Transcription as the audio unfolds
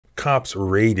cops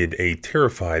raided a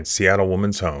terrified Seattle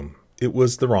woman's home. It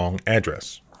was the wrong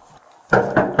address.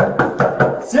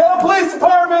 Seattle Police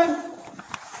Department!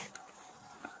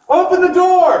 Open the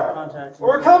door!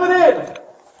 We're coming in!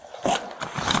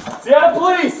 Seattle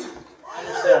Police! I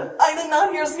understand. I did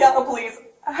not hear Seattle Police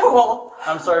at all.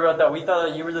 I'm sorry about that. We thought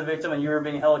that you were the victim and you were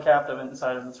being held captive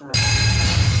inside of this room.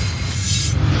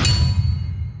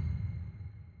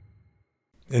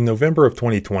 In November of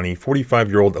 2020,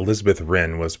 45-year-old Elizabeth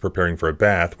Wren was preparing for a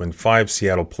bath when 5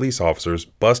 Seattle police officers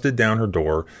busted down her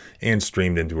door and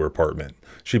streamed into her apartment.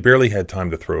 She barely had time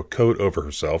to throw a coat over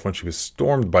herself when she was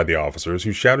stormed by the officers,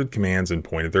 who shouted commands and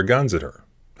pointed their guns at her.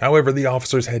 However, the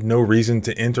officers had no reason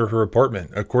to enter her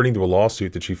apartment. According to a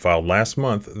lawsuit that she filed last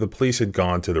month, the police had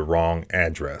gone to the wrong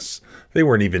address. They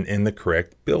weren't even in the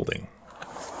correct building.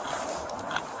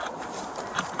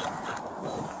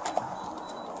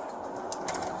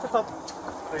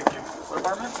 Thank you. What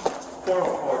apartment?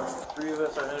 404. 3 of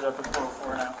us are headed up at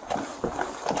 404 now.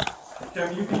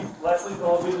 Can you be less lethal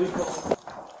or be lethal?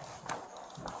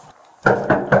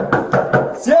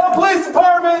 Seattle Police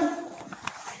Department!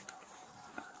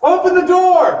 Open the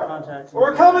door!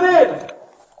 We're coming in!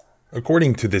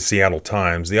 According to the Seattle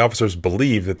Times, the officers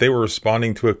believed that they were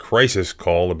responding to a crisis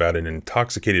call about an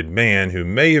intoxicated man who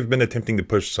may have been attempting to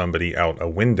push somebody out a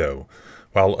window.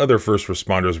 While other first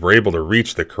responders were able to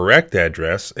reach the correct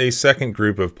address, a second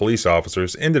group of police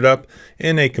officers ended up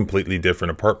in a completely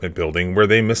different apartment building where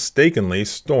they mistakenly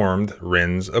stormed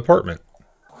Wren's apartment.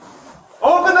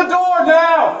 Open the door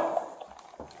now!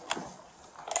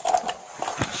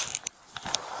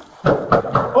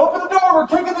 Open the door! We're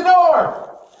kicking the door!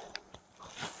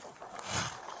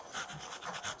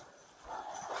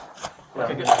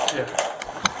 Yeah.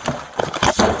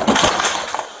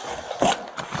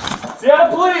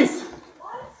 Seattle Police!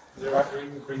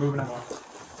 We're moving on.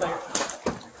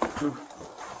 Move.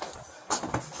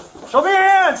 Show me your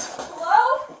hands!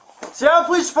 Hello? Seattle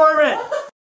Police Department!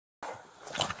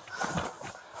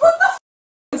 What the f***?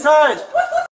 Inside!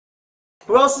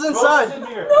 Who else is inside? Who's in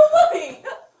here? Nobody!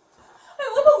 I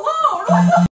live alone! What the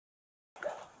f***?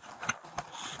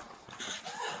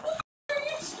 What are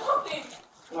you doing?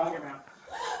 Come on, get me out.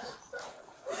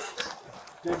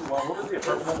 Jason, what was the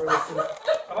apartment number?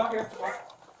 Come on here. Come on.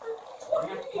 What are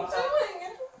you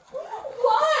doing?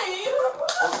 Why?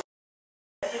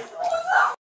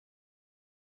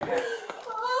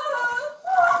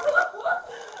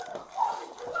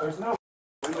 There's no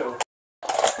window.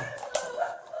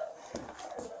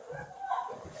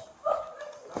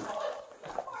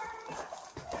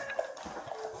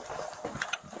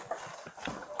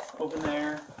 Open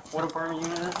there. What apartment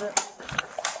unit is it?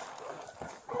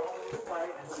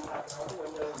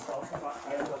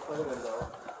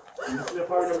 This is the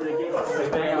apartment number they gave us. It's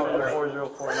bang out with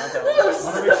 404, not that one. I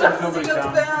want to make sure nobody's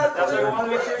down. That's That's why I want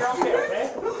to make sure you're okay, okay?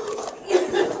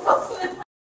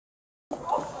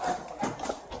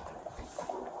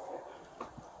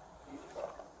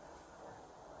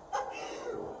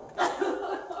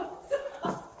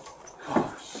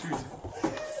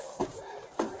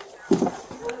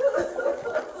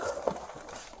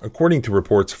 According to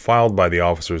reports filed by the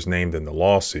officers named in the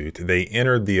lawsuit, they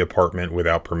entered the apartment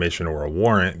without permission or a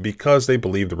warrant because they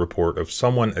believed the report of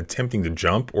someone attempting to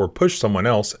jump or push someone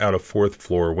else out a 4th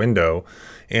floor window,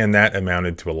 and that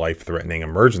amounted to a life-threatening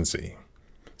emergency.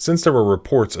 Since there were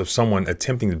reports of someone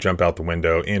attempting to jump out the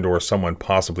window and or someone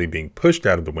possibly being pushed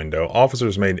out of the window,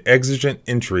 officers made exigent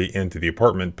entry into the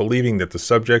apartment, believing that the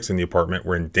subjects in the apartment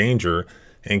were in danger,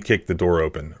 and kicked the door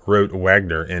open, wrote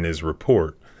Wagner in his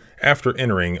report. After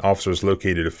entering, officers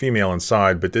located a female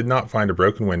inside but did not find a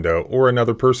broken window or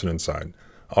another person inside.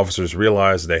 Officers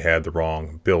realized they had the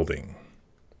wrong building.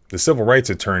 The civil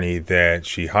rights attorney that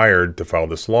she hired to file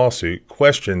this lawsuit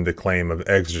questioned the claim of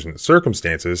exigent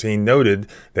circumstances. He noted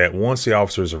that once the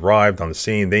officers arrived on the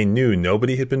scene, they knew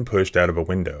nobody had been pushed out of a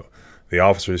window. The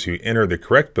officers who entered the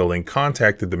correct building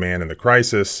contacted the man in the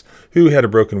crisis, who had a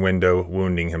broken window,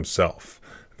 wounding himself.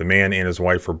 The man and his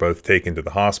wife were both taken to the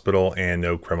hospital, and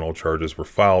no criminal charges were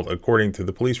filed, according to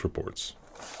the police reports.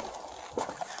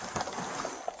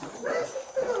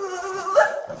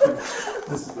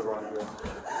 This is the wrong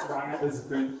address. This is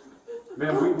good.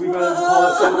 Man, we gotta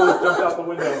call it someone who jumped out the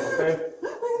window, okay?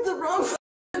 The wrong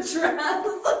address.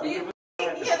 Are you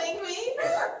kidding me?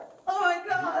 Oh my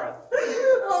god.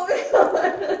 Oh my god. Oh my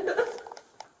god.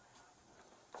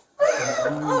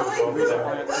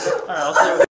 Alright, I'll say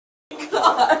God.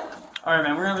 Alright,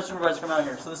 man, we're gonna have a supervisor come out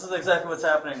here. So this is exactly what's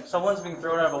happening. Someone's being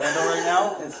thrown out of a window right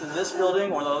now. It's in this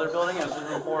building or the other building. It's in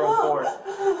room 404.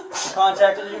 We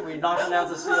contacted you. We knocked down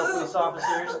the Seattle police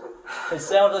officers. It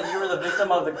sounded like you were the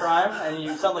victim of the crime, and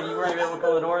you sounded like you weren't able to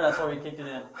open the door, and that's why we kicked it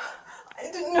in. I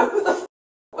didn't know who the f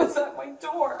was at my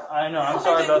door. I know, I'm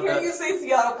sorry about that. I didn't hear you say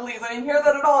Seattle police. I didn't hear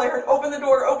that at all. I heard open the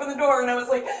door, and I was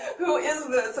like, who is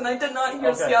this? And I did not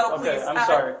hear Seattle police I'm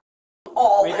sorry.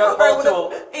 all. We got I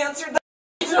called would have answered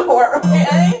the door,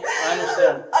 okay? I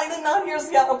understand. I did not hear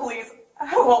Seattle police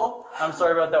at all. I'm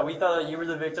sorry about that. We thought that you were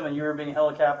the victim and you were being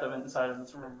held captive inside of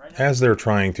this room right now. As they're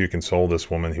trying to console this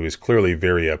woman who is clearly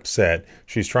very upset,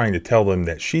 she's trying to tell them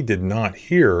that she did not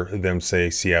hear them say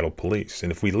Seattle police.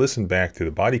 And if we listen back to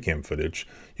the body cam footage,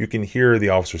 you can hear the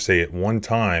officer say it one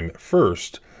time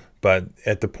first, but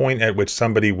at the point at which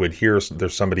somebody would hear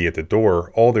there's somebody at the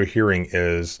door, all they're hearing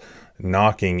is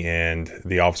knocking and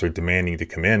the officer demanding to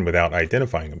come in without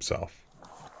identifying himself.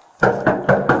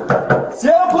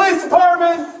 Seattle Police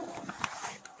Department!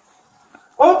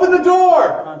 Open the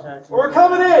door! Contact. We're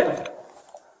coming in!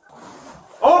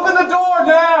 Open the door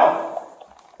now!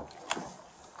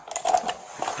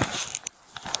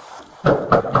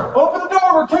 Open the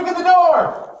door! We're kicking the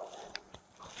door!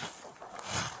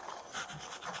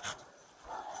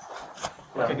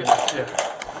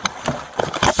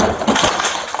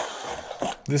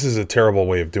 This is a terrible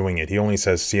way of doing it. He only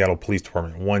says Seattle Police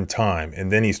Department one time,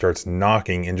 and then he starts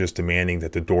knocking and just demanding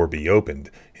that the door be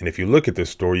opened. And if you look at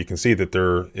this door, you can see that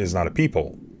there is not a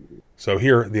peephole. So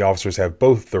here, the officers have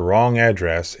both the wrong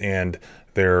address, and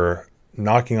they're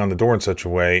knocking on the door in such a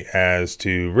way as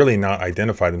to really not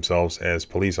identify themselves as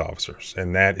police officers.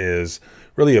 And that is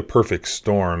really a perfect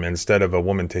storm. Instead of a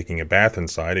woman taking a bath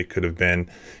inside, it could have been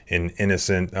an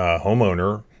innocent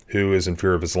homeowner who is in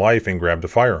fear of his life and grabbed a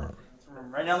firearm.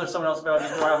 Right now there's someone else about to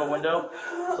have a window,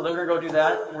 so they're going to go do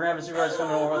that. We're going to have a supervisor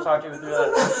come over, we'll talk to you through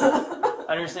that.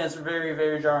 I understand it's very,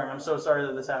 very jarring. I'm so sorry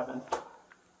that this happened.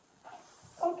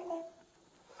 Okay.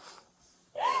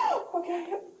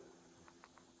 Okay.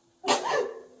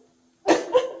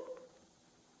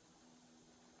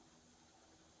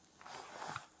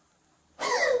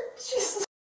 Jesus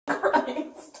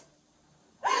Christ.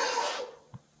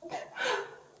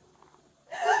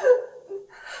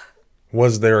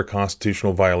 Was there a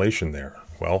constitutional violation there?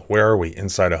 Well, where are we?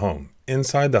 Inside a home.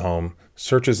 Inside the home,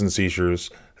 searches and seizures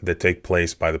that take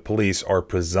place by the police are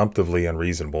presumptively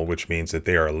unreasonable, which means that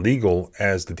they are legal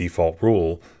as the default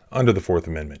rule under the Fourth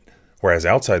Amendment. Whereas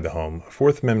outside the home,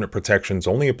 Fourth Amendment protections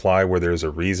only apply where there is a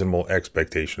reasonable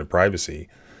expectation of privacy,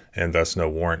 and thus no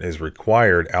warrant is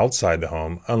required outside the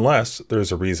home unless there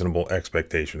is a reasonable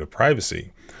expectation of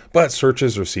privacy. But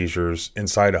searches or seizures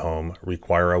inside a home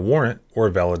require a warrant or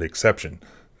a valid exception.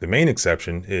 The main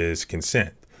exception is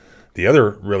consent. The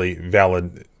other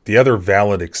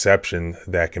valid exception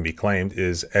that can be claimed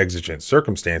is exigent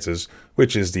circumstances,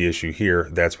 which is the issue here.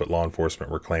 That's what law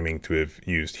enforcement were claiming to have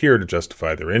used here to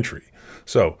justify their entry.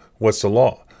 So, what's the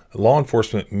law? Law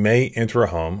enforcement may enter a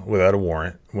home without a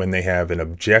warrant when they have an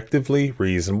objectively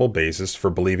reasonable basis for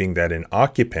believing that an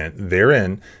occupant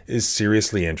therein is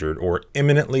seriously injured or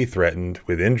imminently threatened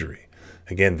with injury.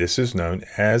 Again, this is known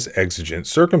as exigent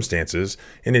circumstances,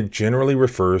 and it generally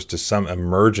refers to some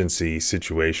emergency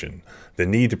situation. The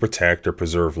need to protect or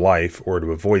preserve life or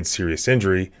to avoid serious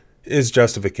injury is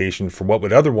justification for what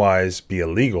would otherwise be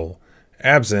illegal,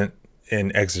 absent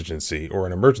an exigency or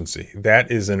an emergency. That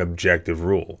is an objective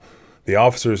rule. The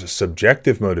officer's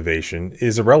subjective motivation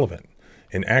is irrelevant.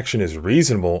 An action is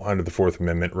reasonable under the Fourth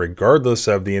Amendment regardless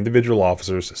of the individual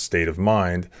officer's state of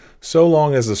mind, so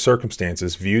long as the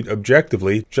circumstances viewed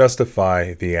objectively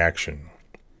justify the action.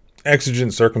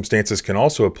 Exigent circumstances can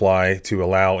also apply to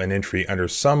allow an entry under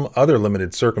some other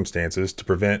limited circumstances to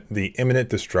prevent the imminent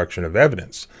destruction of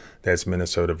evidence. That's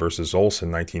Minnesota versus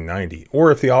Olson, 1990. Or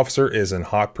if the officer is in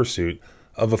hot pursuit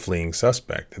of a fleeing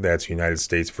suspect. That's United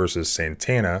States versus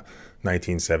Santana,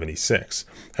 1976.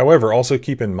 However, also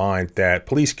keep in mind that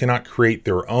police cannot create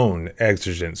their own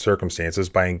exigent circumstances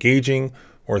by engaging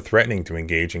or threatening to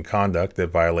engage in conduct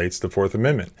that violates the Fourth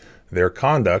Amendment. Their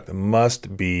conduct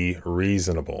must be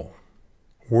reasonable.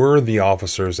 Were the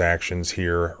officer's actions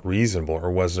here reasonable,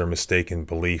 or was their mistaken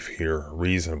belief here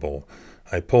reasonable?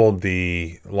 I pulled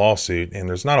the lawsuit, and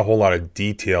there's not a whole lot of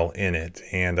detail in it,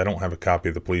 and I don't have a copy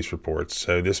of the police reports.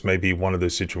 So this may be one of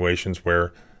those situations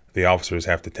where the officers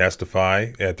have to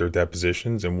testify at their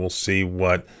depositions, and we'll see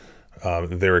what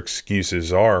their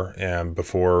excuses are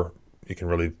before you can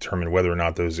really determine whether or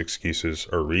not those excuses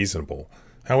are reasonable.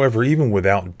 However, even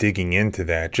without digging into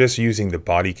that, just using the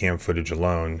body cam footage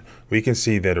alone, we can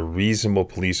see that a reasonable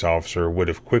police officer would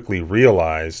have quickly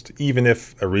realized, even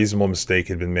if a reasonable mistake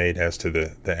had been made as to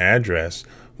the address,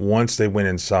 once they went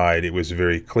inside, it was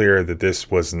very clear that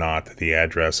this was not the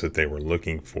address that they were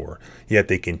looking for. Yet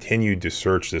they continued to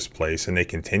search this place, and they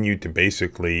continued to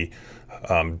basically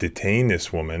detain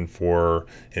this woman for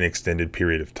an extended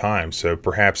period of time. So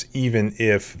perhaps even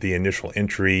if the initial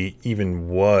entry even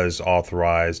was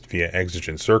authorized via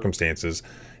exigent circumstances,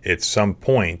 at some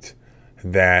point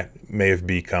that may have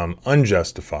become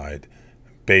unjustified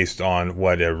based on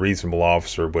what a reasonable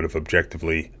officer would have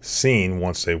objectively seen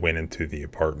once they went into the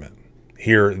apartment.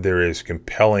 Here, there is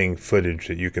compelling footage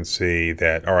that you can see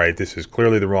that, all right, this is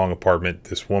clearly the wrong apartment.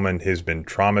 This woman has been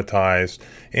traumatized,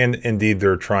 and indeed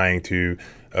they're trying to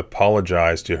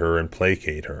apologize to her and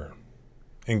placate her.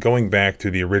 And going back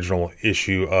to the original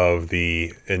issue of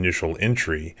the initial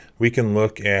entry, we can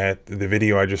look at the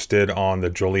video I just did on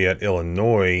the Joliet,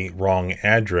 Illinois wrong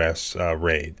address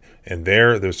raid. And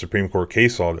there's Supreme Court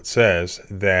case law that says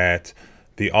that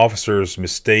the officer's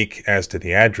mistake as to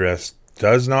the address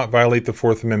does not violate the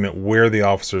Fourth Amendment where the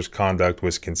officer's conduct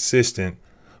was consistent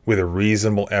with a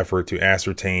reasonable effort to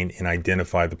ascertain and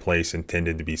identify the place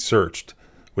intended to be searched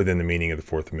within the meaning of the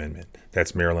Fourth Amendment.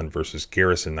 That's Maryland versus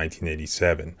Garrison,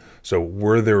 1987. So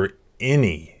were there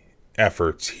any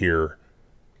efforts here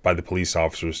by the police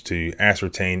officers to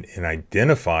ascertain and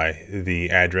identify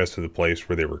the address of the place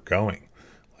where they were going?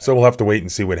 So we'll have to wait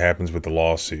and see what happens with the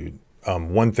lawsuit.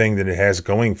 One thing that it has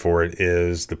going for it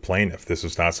is the plaintiff. This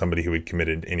is not somebody who had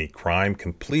committed any crime,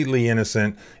 completely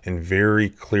innocent and very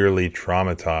clearly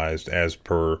traumatized as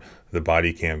per the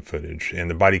body cam footage. And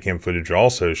the body cam footage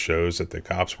also shows that the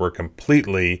cops were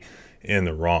completely in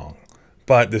the wrong.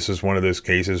 But this is one of those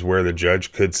cases where the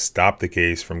judge could stop the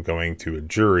case from going to a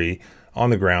jury on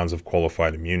the grounds of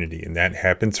qualified immunity. And that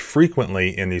happens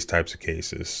frequently in these types of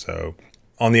cases. So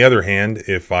on the other hand,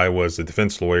 if I was the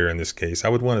defense lawyer in this case, I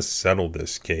would want to settle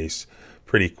this case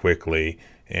pretty quickly.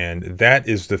 And that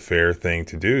is the fair thing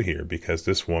to do here, because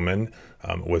this woman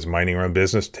was minding her own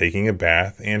business, taking a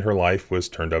bath, and her life was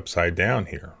turned upside down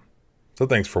here. So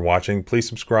thanks for watching. Please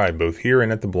subscribe both here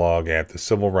and at the blog at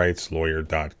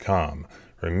thecivilrightslawyer.com.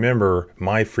 Remember,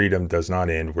 my freedom does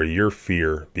not end where your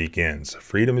fear begins.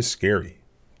 Freedom is scary.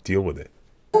 Deal with it.